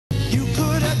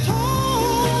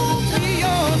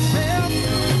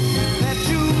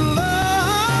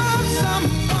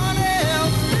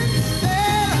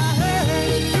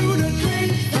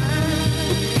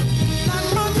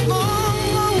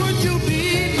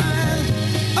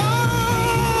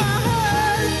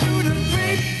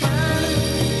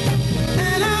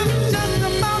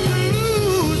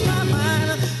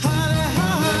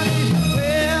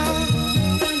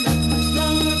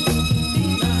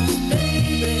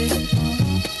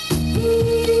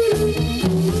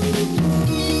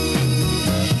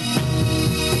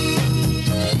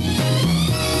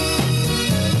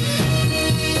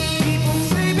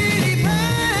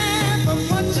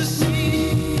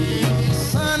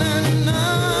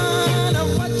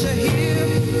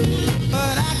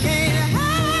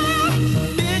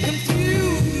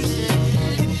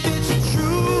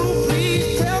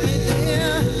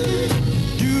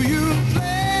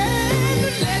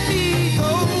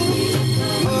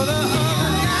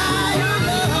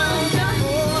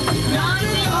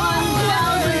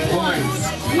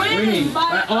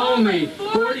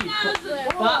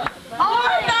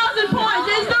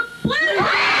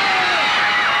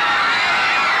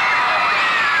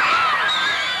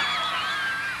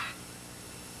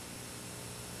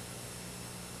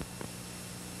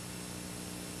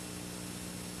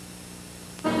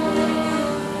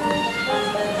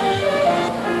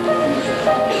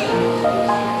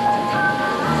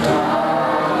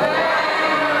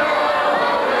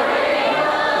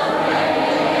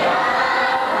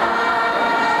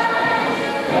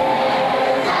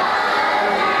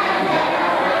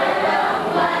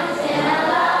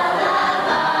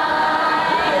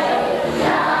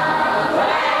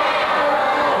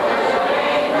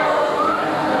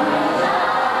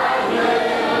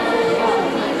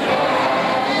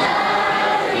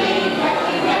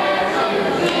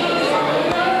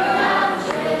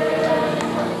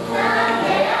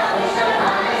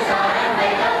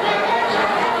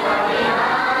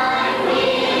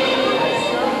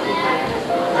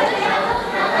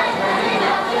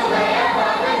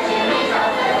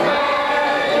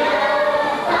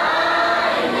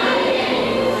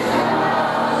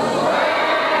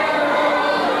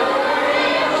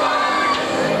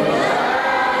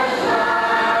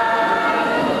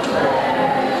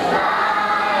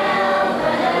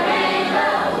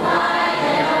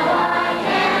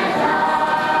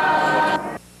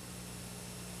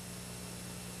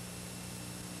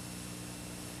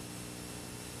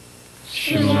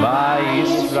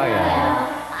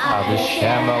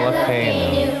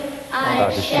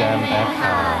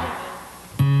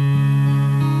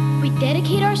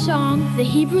dedicate our song, the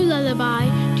Hebrew Lullaby,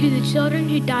 to the children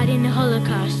who died in the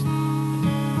Holocaust.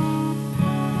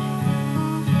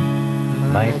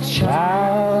 My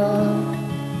child,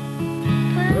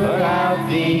 put out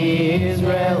the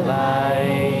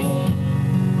Israelites,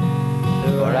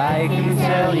 for I can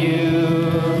tell you,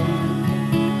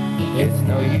 it's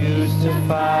no use to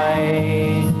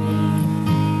fight.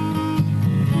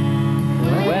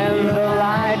 When the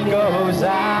light goes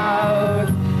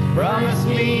out, promise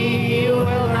me you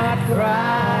will not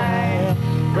cry.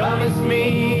 Promise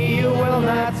me you will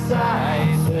not sigh.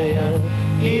 Say a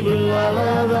Hebrew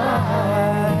lullaby.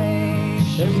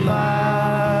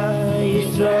 Shema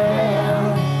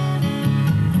Yisrael,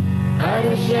 Ad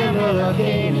Hashem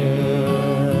Elokeinu,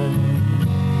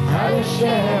 Ad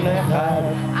Hashem Echad,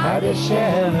 Ad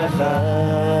Hashem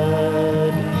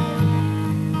Echad.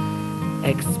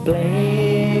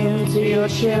 Explain to your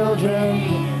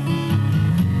children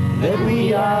that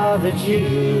we are the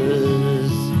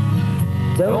Jews.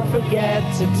 Don't forget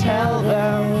to tell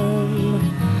them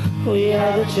we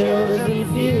are the chosen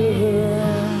few.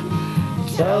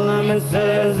 Tell them it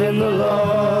says in the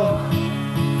law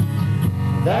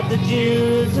that the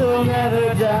Jews will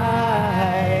never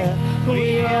die.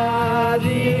 We are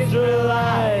the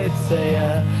Israelites, say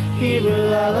a Hebrew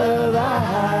lullaby.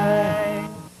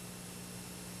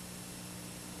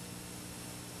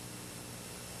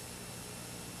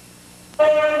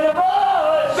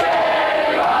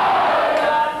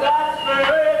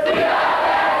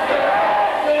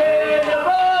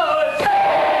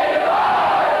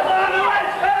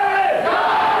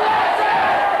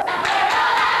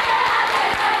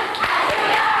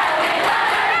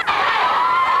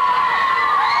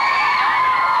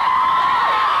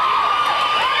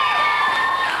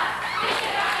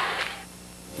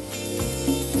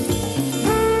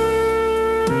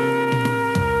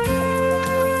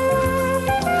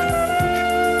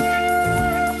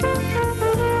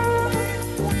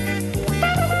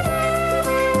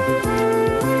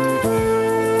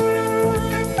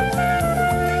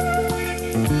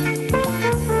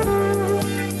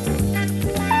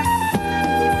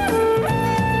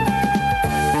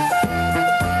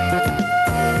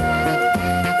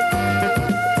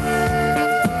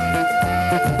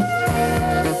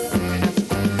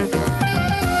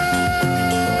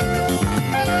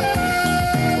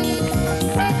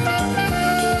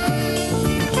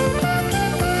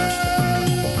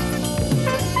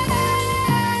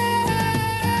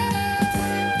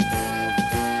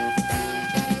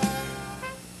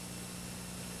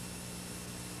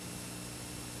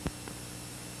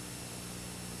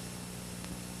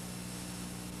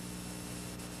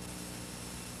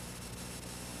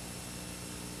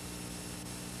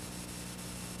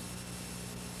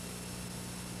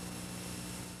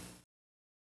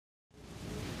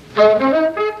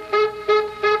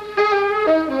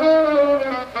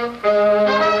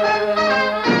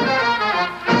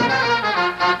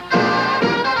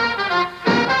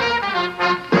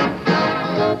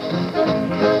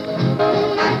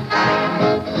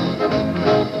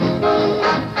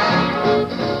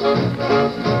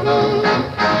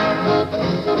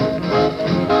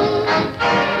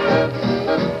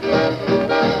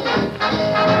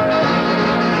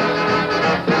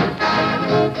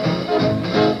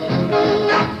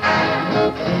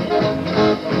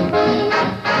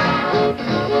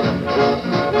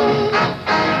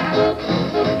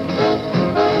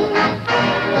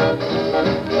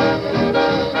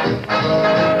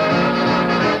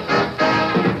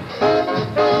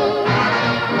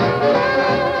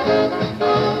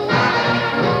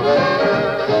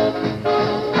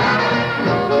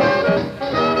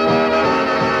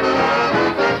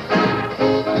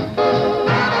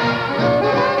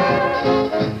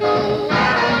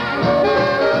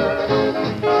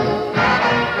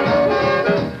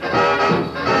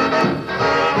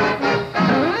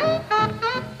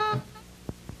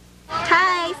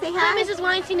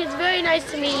 It's very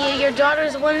nice to meet you. Your daughter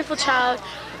is a wonderful child.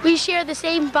 We share the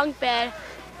same bunk bed,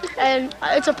 and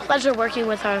it's a pleasure working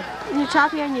with her. You're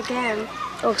choppy on your gun.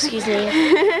 Oh, excuse me.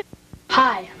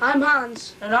 Hi, I'm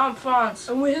Hans. And I'm Franz.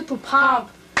 And we're here to pump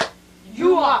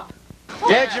you up.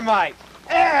 Vegemite!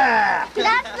 Yeah!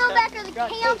 That's no better the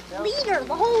camp leader,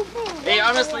 the whole thing. He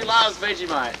honestly loves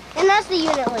Vegemite. And that's the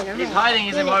unit leader. He's hiding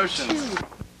his emotions.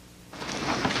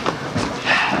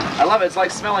 I love it. It's like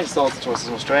smelling salts to us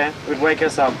in Australia. It would wake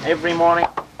us up every morning.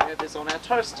 We have this on our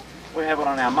toast. We have it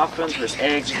on our muffins with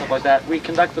eggs and stuff like that. We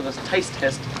conducted this taste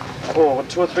test 2 or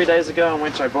 3 days ago, in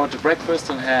which I brought to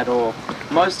breakfast and had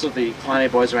most of the Pioneer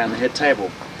boys around the head table.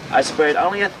 I spread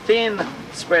only a thin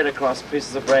spread across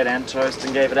pieces of bread and toast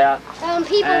and gave it out.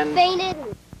 People fainted.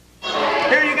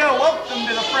 Here you go. Welcome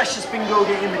to the freshest bingo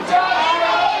game in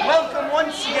town. Welcome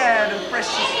once again to the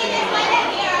freshest bingo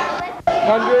game.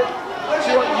 100,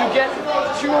 200, you get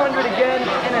 200 again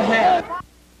and a half.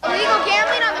 Illegal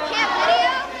gambling on the camp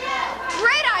video?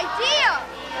 Great idea!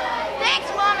 Thanks,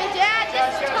 Mom and Dad.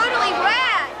 This is totally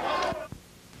rad.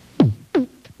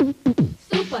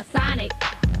 Supersonic.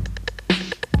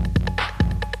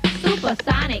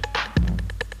 Supersonic.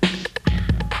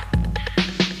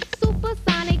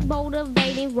 Supersonic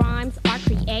motivating rhymes are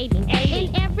creating.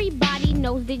 And everybody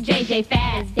knows that JJ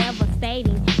Fad is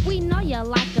devastating. We know you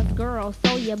like us girls,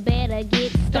 so you better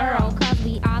get sterile. Cause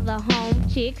we are the home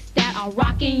chicks that are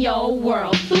rocking your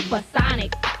world.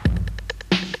 Supersonic.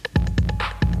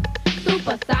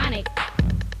 Supersonic.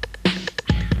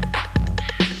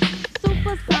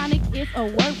 Supersonic is a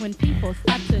word when people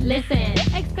start to listen.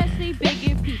 Especially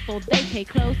bigger people, they pay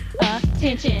close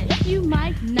attention. You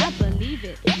might not believe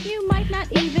it, you might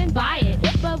not even buy it,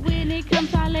 but when it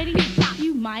comes to our lady,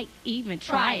 you might even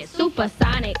try it.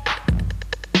 Supersonic.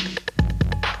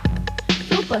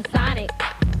 Supersonic.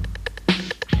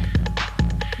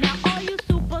 Now all you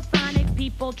supersonic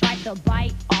people try to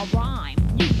bite or rhyme.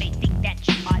 You may think that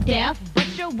you are deaf, but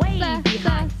you're way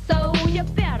behind. So you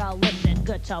better listen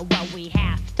good to what we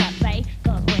have to say,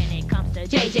 cause when it comes to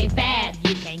JJ Fad,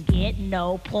 you can get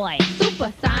no play.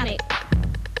 Supersonic.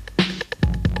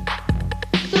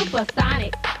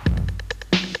 Supersonic.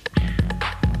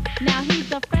 Now he's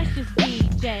the freshest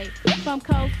DJ from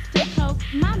coast to coast.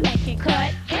 My man can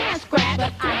cut and scratch,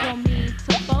 but I don't mean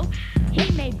to boast.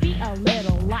 He may be a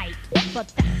little light, but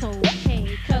that's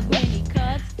okay, cause when he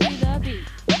cuts to the beat,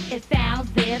 it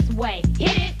sounds this way.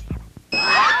 Hit it!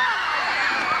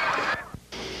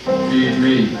 Feed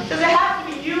me. Does it have